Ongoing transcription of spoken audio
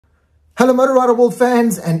Hello Motorrider World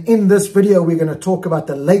fans, and in this video we're going to talk about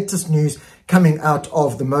the latest news coming out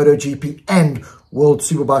of the MotoGP and World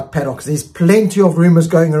Superbike paddocks. There's plenty of rumors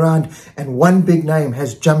going around, and one big name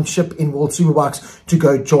has jumped ship in World Superbikes to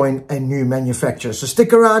go join a new manufacturer. So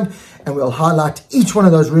stick around and we'll highlight each one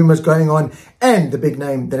of those rumors going on and the big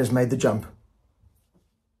name that has made the jump.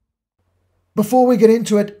 Before we get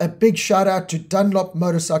into it, a big shout out to Dunlop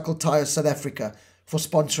Motorcycle Tyres South Africa for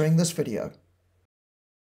sponsoring this video.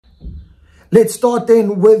 Let's start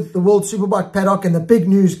then with the World Superbike paddock, and the big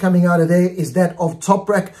news coming out of there is that of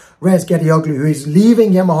Toprak Razgatlioglu, who is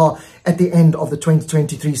leaving Yamaha at the end of the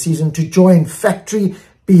 2023 season to join factory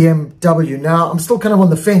BMW. Now, I'm still kind of on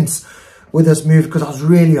the fence with this move because I was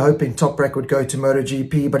really hoping Toprak would go to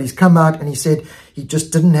MotoGP, but he's come out and he said he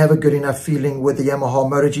just didn't have a good enough feeling with the Yamaha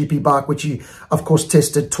MotoGP bike, which he, of course,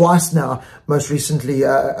 tested twice now, most recently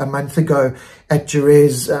a month ago at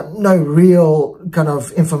Jerez. No real kind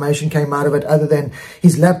of information came out of it other than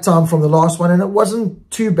his lap time from the last one, and it wasn't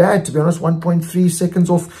too bad, to be honest. 1.3 seconds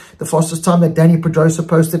off the fastest time that Danny Pedrosa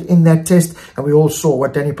posted in that test, and we all saw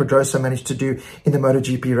what Danny Pedrosa managed to do in the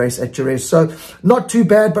MotoGP race at Jerez. So not too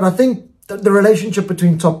bad, but I think the relationship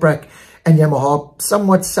between Toprak and Yamaha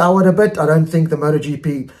somewhat soured a bit. I don't think the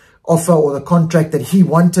MotoGP offer or the contract that he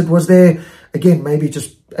wanted was there. Again, maybe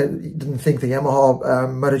just didn't think the Yamaha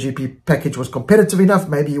MotoGP package was competitive enough.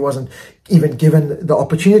 Maybe he wasn't even given the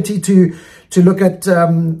opportunity to look at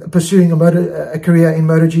pursuing a career in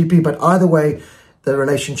MotoGP. But either way, the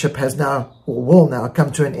relationship has now, or will now,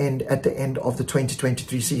 come to an end at the end of the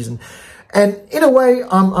 2023 season. And in a way,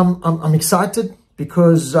 I'm excited,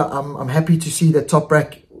 because I'm happy to see that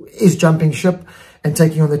Toprak is jumping ship and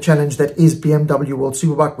taking on the challenge that is BMW World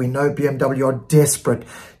Superbike. We know BMW are desperate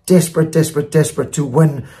to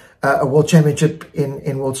win a World Championship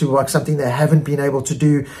in World Superbike, something they haven't been able to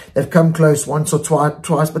do. They've come close once or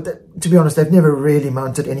twice, but to be honest, they've never really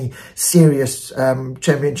mounted any serious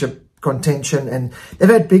championship contention. And they've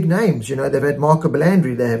had big names, you know. They've had Marco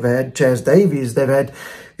Bellandri, they've had Chaz Davies, they've had,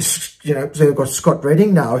 you know, so they've got Scott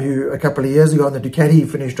Redding now, who a couple of years ago on the Ducati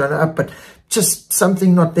finished runner-up, but just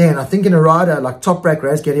something not there. And I think in a rider like Toprak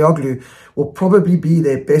Razgatlioglu will probably be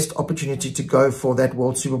their best opportunity to go for that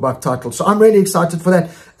World Superbike title. So I'm really excited for that.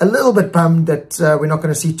 A little bit bummed that we're not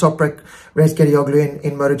going to see Toprak Razgatlioglu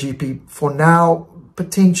in MotoGP for now.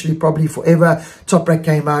 Potentially, probably forever. Toprak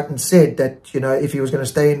came out and said that, you know, if he was going to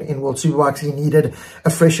stay in World Superbikes, he needed a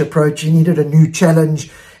fresh approach, he needed a new challenge,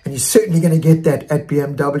 and he's certainly going to get that at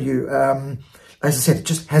BMW. As I said, it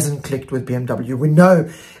just hasn't clicked with BMW. We know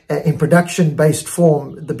in production-based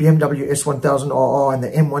form, the BMW S1000RR and the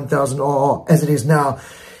M1000RR, as it is now,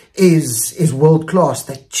 is world-class.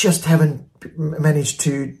 They just haven't managed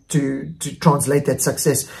to translate that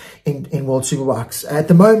success in World Superbikes. At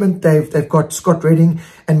the moment, they've got Scott Redding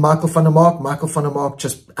and Michael van der Mark. Michael van der Mark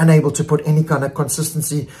just unable to put any kind of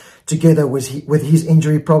consistency together with his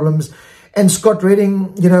injury problems. And Scott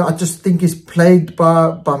Redding, you know, I just think is plagued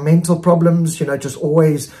by mental problems, you know, just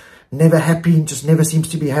always never happy, just never seems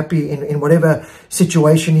to be happy in whatever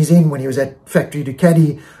situation he's in. When he was at factory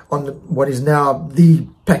Ducati on what is now the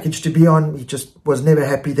package to be on, he just was never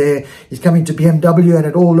happy there. He's coming to BMW and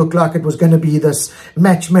it all looked like it was going to be this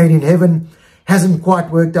match made in heaven. Hasn't quite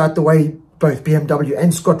worked out the way both BMW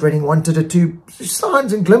and Scott Redding wanted it to.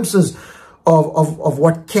 Signs and glimpses of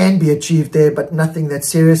what can be achieved there, but nothing that's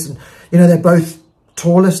serious. And, you know, they're both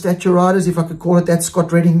taller stature riders, if I could call it that.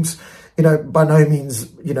 Scott Redding's, you know, by no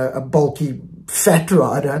means, you know, a bulky, fat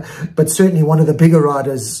rider, but certainly one of the bigger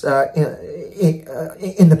riders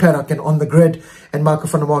in the paddock and on the grid. And Michael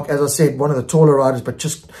van der Mark, as I said, one of the taller riders, but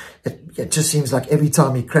it just seems like every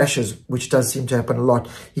time he crashes, which does seem to happen a lot,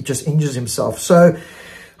 he just injures himself. So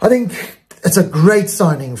I think it's a great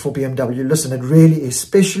signing for BMW. Listen, it really is,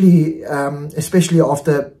 especially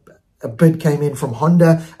after a bid came in from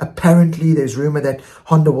Honda. Apparently, there's rumor that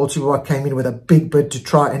Honda World Superbike came in with a big bid to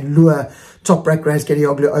try and lure Toprak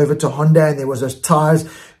Razgatlioglu over to Honda, and there was those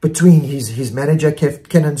ties between his manager,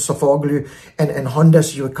 Kenan Sofuoglu, and Honda.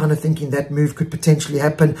 So you were kind of thinking that move could potentially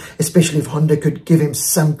happen, especially if Honda could give him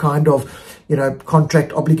some kind of, you know,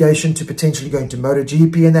 contract obligation to potentially go into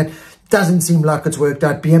MotoGP, and that doesn't seem like it's worked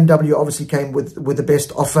out. BMW obviously came with the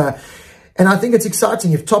best offer, and I think it's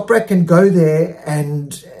exciting if Toprak can go there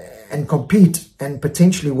and compete and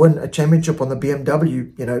potentially win a championship on the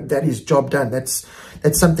BMW. You know, that is job done. That's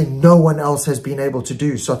something no one else has been able to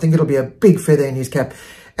do. So I think it'll be a big feather in his cap.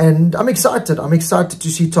 And I'm excited. I'm excited to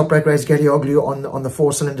see Toprak Razgatlioglu on the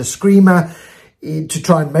four-cylinder screamer to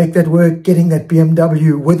try and make that work, getting that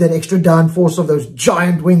BMW with that extra downforce of those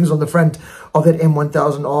giant wings on the front of that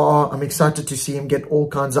M1000R. I'm excited to see him get all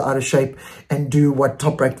kinds of out of shape and do what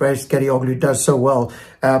Toprak Karagioglu does so well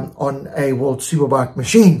on a World Superbike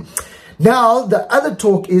machine. Now, the other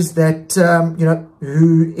talk is that,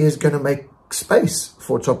 who is going to make space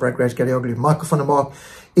for Toprak Karagioglu? Michael van der Mark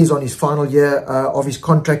is on his final year of his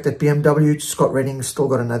contract at BMW. Scott Redding's still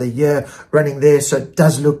got another year running there, so it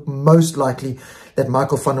does look most likely that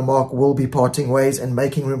Michael van der Mark will be parting ways and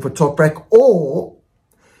making room for Toprak, or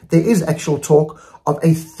there is actual talk of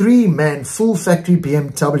a 3-man full factory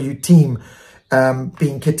BMW team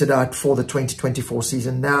being kitted out for the 2024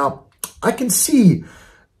 season. Now, I can see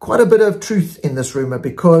quite a bit of truth in this rumor,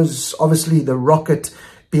 because obviously the Rocket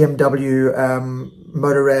BMW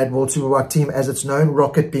Motorrad World Superbike team, as it's known,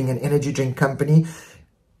 Rocket being an energy drink company,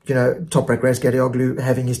 Toprak Karagioglu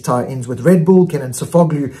having his tie-ins with Red Bull, Kenan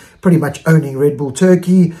Sofuoglu pretty much owning Red Bull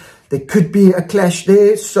Turkey. There could be a clash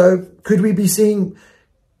there. So could we be seeing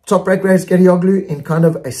Toprak Karagioglu in kind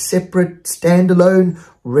of a separate, standalone,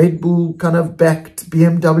 Red Bull kind of backed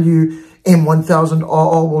BMW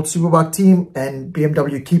M1000RR World Superbike team, and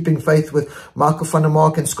BMW keeping faith with Michael van der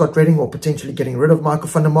Mark and Scott Redding, or potentially getting rid of Michael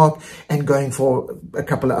van der Mark and going for a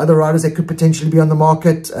couple of other riders that could potentially be on the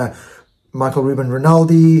market? Michael Ruben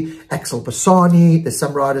Rinaldi, Axel Bassani. There's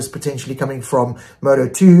some riders potentially coming from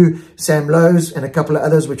Moto2, Sam Lowes, and a couple of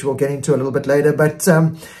others, which we'll get into a little bit later. But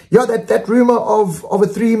yeah, that rumor of a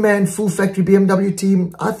 3-man full factory BMW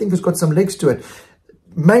team, I think has got some legs to it,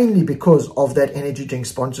 mainly because of that energy drink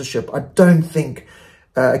sponsorship. I don't think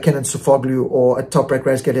Kenan Sofuoglu or a Toprak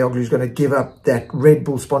Karagioglu is going to give up that Red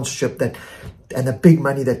Bull sponsorship and the big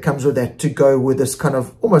money that comes with that to go with this kind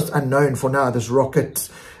of almost unknown for now, this Rocket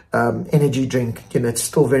energy drink. It's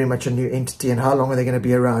still very much a new entity, and how long are they going to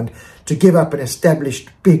be around to give up an established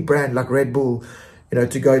big brand like Red Bull,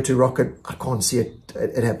 to go to Rocket? I can't see it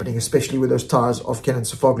happening, especially with those tires of Kenan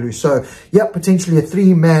Sofuoglu. So yeah, potentially a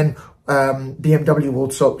 3-man BMW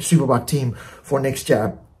World Superbike team for next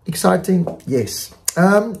year. Exciting, yes.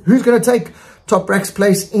 Who's going to take Toprak's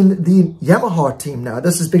place in the Yamaha team now?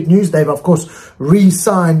 This is big news. They've, of course,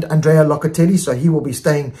 re-signed Andrea Locatelli, so he will be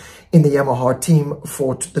staying in the Yamaha team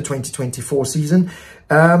for the 2024 season.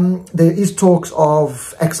 There is talks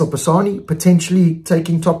of Axel Bassani potentially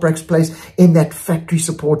taking Toprak's place in that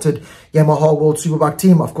factory-supported Yamaha World Superbike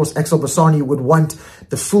team. Of course, Axel Bassani would want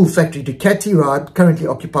the full factory Ducati ride, currently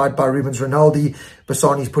occupied by Rubens Rinaldi.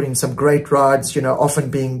 Bassani's put in some great rides, often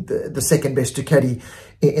being the second best Ducati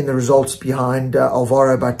in the results behind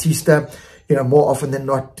Alvaro Bautista. More often than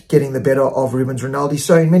not getting the better of Rubens Rinaldi.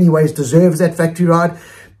 So in many ways deserves that factory ride.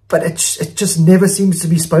 But it just never seems to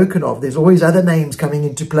be spoken of. There's always other names coming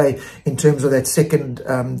into play in terms of that second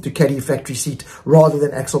Ducati factory seat rather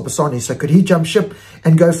than Axel Bassani. So could he jump ship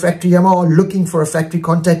and go factory Yamaha, looking for a factory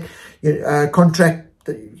contract?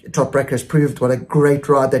 Toprak has proved what a great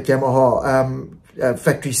ride that Yamaha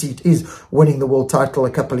factory seat is, winning the world title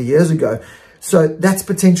a couple of years ago. So that's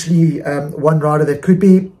potentially one rider that could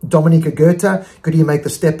be. Dominica Goethe, could he make the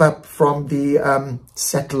step up from the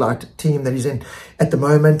satellite team that he's in at the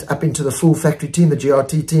moment up into the full factory team, the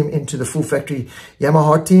GRT team, into the full factory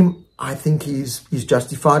Yamaha team? I think he's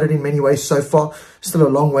justified it in many ways so far. Still a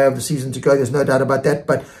long way of the season to go, there's no doubt about that.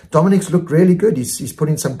 But Dominic's looked really good. He's put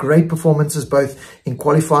in some great performances, both in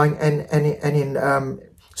qualifying and in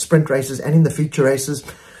sprint races and in the feature races.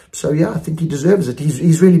 So yeah, I think he deserves it.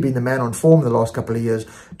 He's really been the man on form the last couple of years.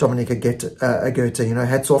 Dominica Goethe,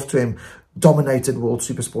 hats off to him. Dominated World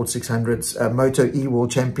Supersport 600s, Moto E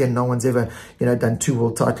World Champion. No one's ever, done 2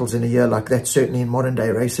 world titles in a year like that, certainly in modern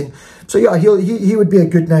day racing. So yeah, he would be a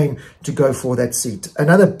good name to go for that seat.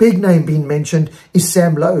 Another big name being mentioned is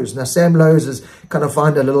Sam Lowes. Now, Sam Lowes has kind of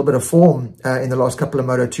found a little bit of form in the last couple of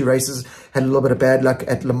Moto2 races. Had a little bit of bad luck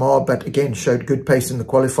at Le Mans, but again, showed good pace in the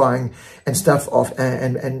qualifying and stuff off,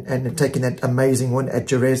 and taking that amazing win at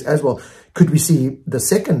Jerez as well. Could we see the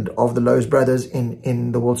second of the Lowes brothers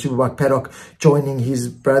in the World Superbike paddock, joining his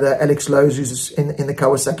brother Alex Lowes, who's in the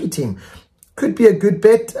Kawasaki team? Could be a good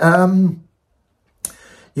bet.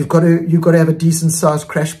 You've got to have a decent sized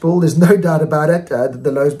crash bull. There's no doubt about it.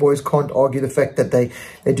 The Lowes boys can't argue the fact that they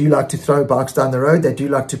do like to throw bikes down the road. They do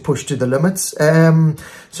like to push to the limits.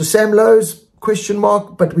 So Sam Lowes, question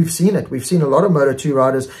mark, but we've seen it. We've seen a lot of Moto2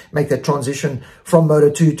 riders make that transition from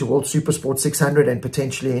Moto2 to World Supersport 600 and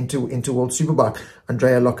potentially into World Superbike.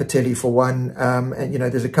 Andrea Locatelli for one, and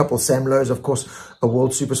there's a couple. Sam Lowes, of course, a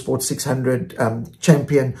World Supersport 600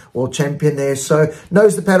 world champion there. So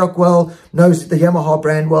knows the paddock well, knows the Yamaha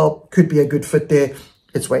brand well, could be a good fit there.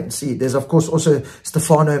 Let's wait and see. There's, of course, also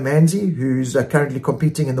Stefano Manzi, who's currently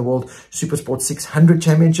competing in the World Supersport 600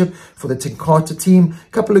 Championship for the Tincata team.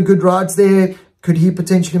 A couple of good rides there. Could he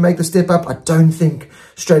potentially make the step up? I don't think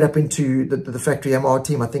straight up into the factory Yamaha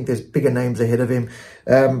team. I think there's bigger names ahead of him,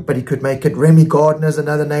 but he could make it. Remy Gardner's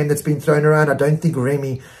another name that's been thrown around. I don't think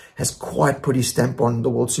Remy has quite put his stamp on the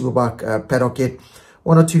World Superbike paddock yet.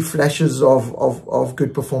 One or two flashes of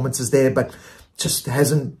good performances there, but just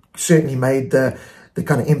hasn't certainly made the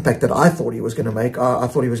kind of impact that I thought he was going to make. I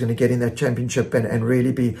thought he was going to get in that championship and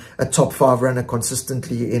really be a top 5 runner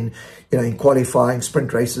consistently in, in qualifying,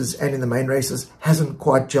 sprint races and in the main races. Hasn't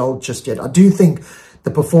quite gelled just yet. I do think the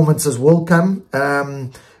performances will come,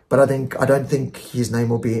 but I don't think his name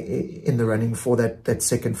will be in the running for that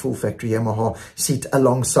second full factory Yamaha seat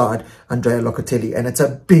alongside Andrea Locatelli. And it's a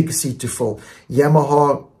big seat to fill.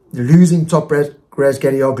 Yamaha losing Toprak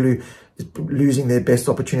Razgatlioglu, losing their best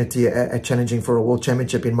opportunity at challenging for a world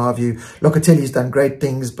championship, in my view. Locatelli's done great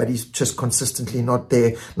things, but he's just consistently not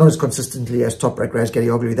there, not as consistently as Toprak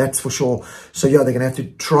Razgatlioglu, that's for sure. So yeah, they're going to have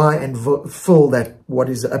to try and fill that, what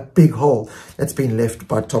is a big hole that's been left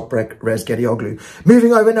by Toprak Razgatlioglu.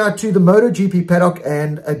 Moving over now to the MotoGP paddock,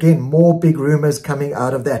 and again, more big rumors coming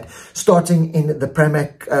out of that. Starting in the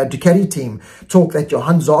Pramac Ducati team, talk that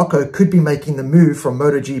Johan Zarco could be making the move from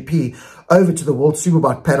MotoGP over to the World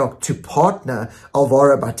Superbike paddock to partner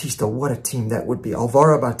Alvaro Bautista. What a team that would be.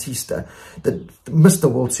 Alvaro Bautista, the Mr.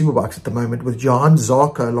 World Superbikes at the moment, with Johan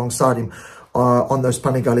Zarco alongside him on those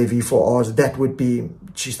Panigale V4Rs. That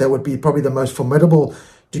would be probably the most formidable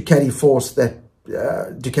Ducati force that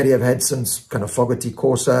Ducati have had since kind of Fogarty,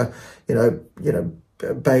 Corsa,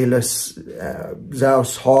 Bayliss,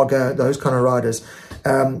 Zaus, Haga, those kind of riders.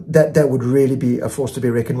 That would really be a force to be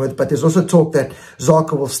reckoned with. But there's also talk that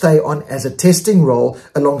Zarco will stay on as a testing role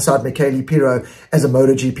alongside Michele Pirro as a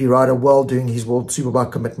MotoGP rider while doing his World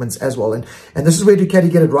Superbike commitments as well. And this is where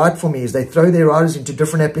Ducati get it right for me, is they throw their riders into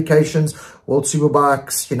different applications, World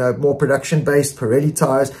Superbikes, more production-based, Pirelli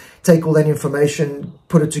tires, take all that information,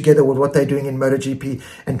 put it together with what they're doing in MotoGP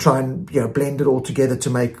and try and, blend it all together to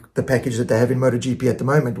make the package that they have in MotoGP at the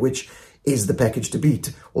moment, which is the package to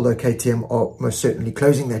beat, although KTM are most certainly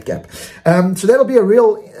closing that gap. So that'll be a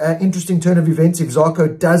real interesting turn of events if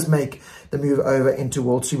Zarco does make the move over into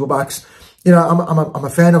World Superbikes. I'm a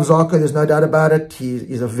fan of Zarco, there's no doubt about it.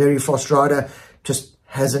 He's a very fast rider, just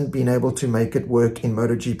hasn't been able to make it work in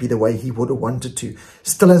MotoGP the way he would have wanted to.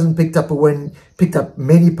 Still hasn't picked up a win, picked up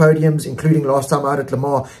many podiums, including last time out at Le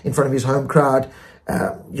Mans in front of his home crowd.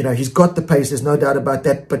 He's got the pace, there's no doubt about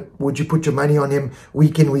that, but would you put your money on him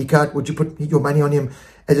week in, week out? Would you put your money on him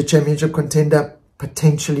as a championship contender?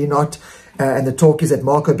 Potentially not. And the talk is that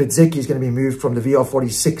Marco Bezzecchi is going to be moved from the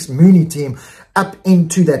VR46 Mooney team up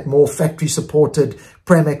into that more factory-supported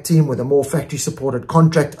Pramac team with a more factory-supported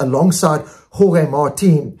contract alongside Jorge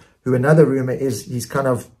Martin, who another rumor is he's kind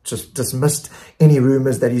of just dismissed any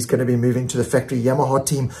rumors that he's going to be moving to the factory Yamaha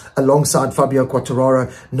team alongside Fabio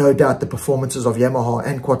Quartararo. No doubt the performances of Yamaha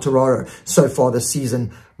and Quartararo so far this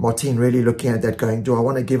season, Martin really looking at that going, do I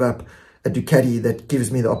want to give up a Ducati that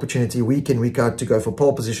gives me the opportunity week in, week out to go for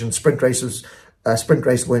pole position, sprint races, sprint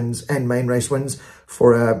race wins and main race wins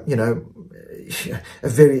for a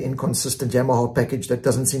very inconsistent Yamaha package that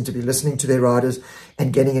doesn't seem to be listening to their riders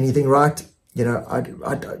and getting anything right.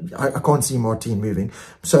 I can't see Martin moving.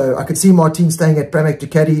 So I could see Martin staying at Pramac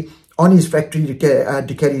Ducati on his factory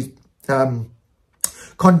Ducati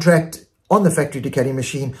contract on the factory Ducati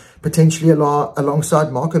machine, potentially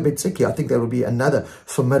alongside Marco Bezzecchi. I think that would be another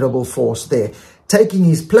formidable force there. Taking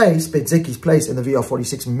his place, Bezzecchi's place in the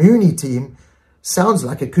VR46 Mooney team, sounds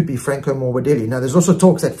like it could be Franco Morbidelli. Now, there's also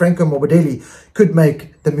talks that Franco Morbidelli could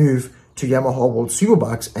make the move to Yamaha World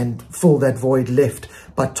Superbikes and fill that void left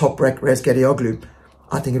by Toprak Razgatlioglu.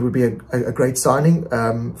 I think it would be a great signing.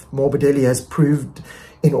 Morbidelli has proved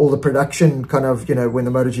in all the production, kind of, when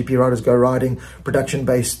the MotoGP riders go riding,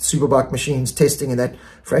 production-based Superbike machines, testing and that,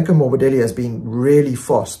 Franco Morbidelli has been really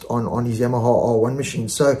fast on his Yamaha R1 machine.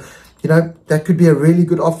 So, that could be a really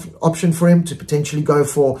good option for him to potentially go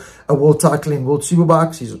for a world title in World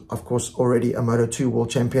Superbikes. He's, of course, already a Moto2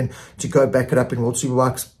 world champion. To go back it up in World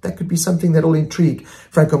Superbikes, that could be something that will intrigue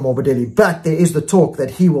Franco Morbidelli. But there is the talk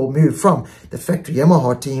that he will move from the factory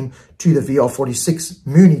Yamaha team to the VR46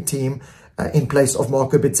 Mooney team, in place of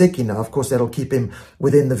Marco Bezzecchi. Now, of course, that'll keep him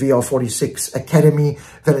within the VR46 Academy.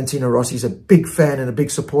 Valentino Rossi's a big fan and a big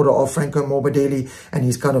supporter of Franco Morbidelli, and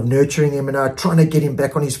he's kind of nurturing him and now trying to get him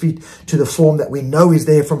back on his feet to the form that we know is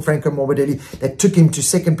there from Franco Morbidelli, that took him to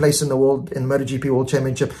second place in the MotoGP World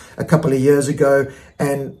Championship a couple of years ago.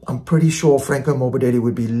 And I'm pretty sure Franco Morbidelli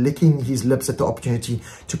would be licking his lips at the opportunity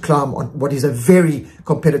to climb on what is a very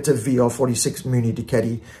competitive VR46 Mooney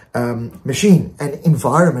Ducati machine and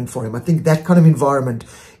environment for him. I think that kind of environment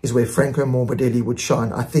is where Franco Morbidelli would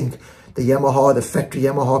shine. I think Yamaha, the factory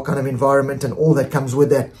Yamaha kind of environment and all that comes with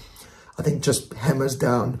that, I think just hammers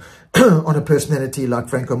down on a personality like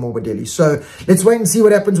Franco Morbidelli. So let's wait and see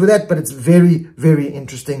what happens with that. But it's very, very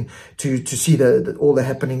interesting to see all the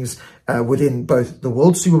happenings within both the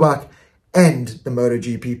World Superbike and the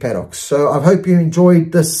MotoGP paddocks. So I hope you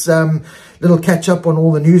enjoyed this little catch up on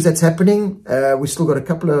all the news that's happening. We still got a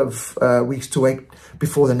couple of weeks to wait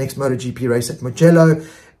before the next MotoGP race at Mugello.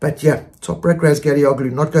 But yeah, Toprak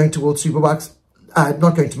Razgatlioglu not going to World Superbikes,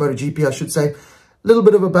 not going to MotoGP, I should say. A little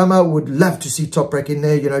bit of a bummer. Would love to see Toprak in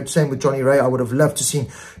there. You know, same with Johnny Ray. I would have loved to see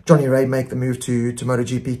Johnny Ray make the move to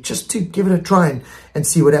MotoGP just to give it a try and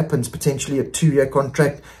see what happens. Potentially a 2-year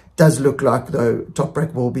contract. Does look like, though,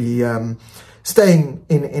 Toprak will be staying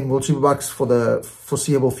in World Superbikes for the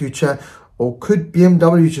foreseeable future. Or could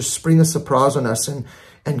BMW just spring a surprise on us?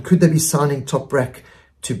 And could they be signing Toprak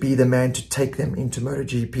to be the man to take them into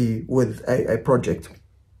MotoGP with a project?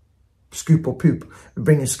 Scoop or poop,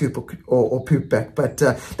 bringing Scoop or poop back. But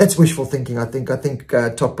that's wishful thinking, I think. I think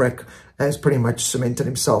Toprak has pretty much cemented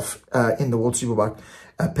himself in the World Superbike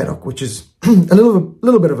paddock, which is a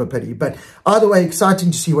little bit of a pity. But either way,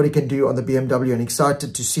 exciting to see what he can do on the BMW, and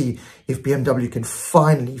excited to see if BMW can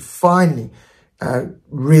finally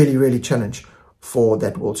really challenge for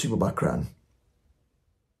that World Superbike crown.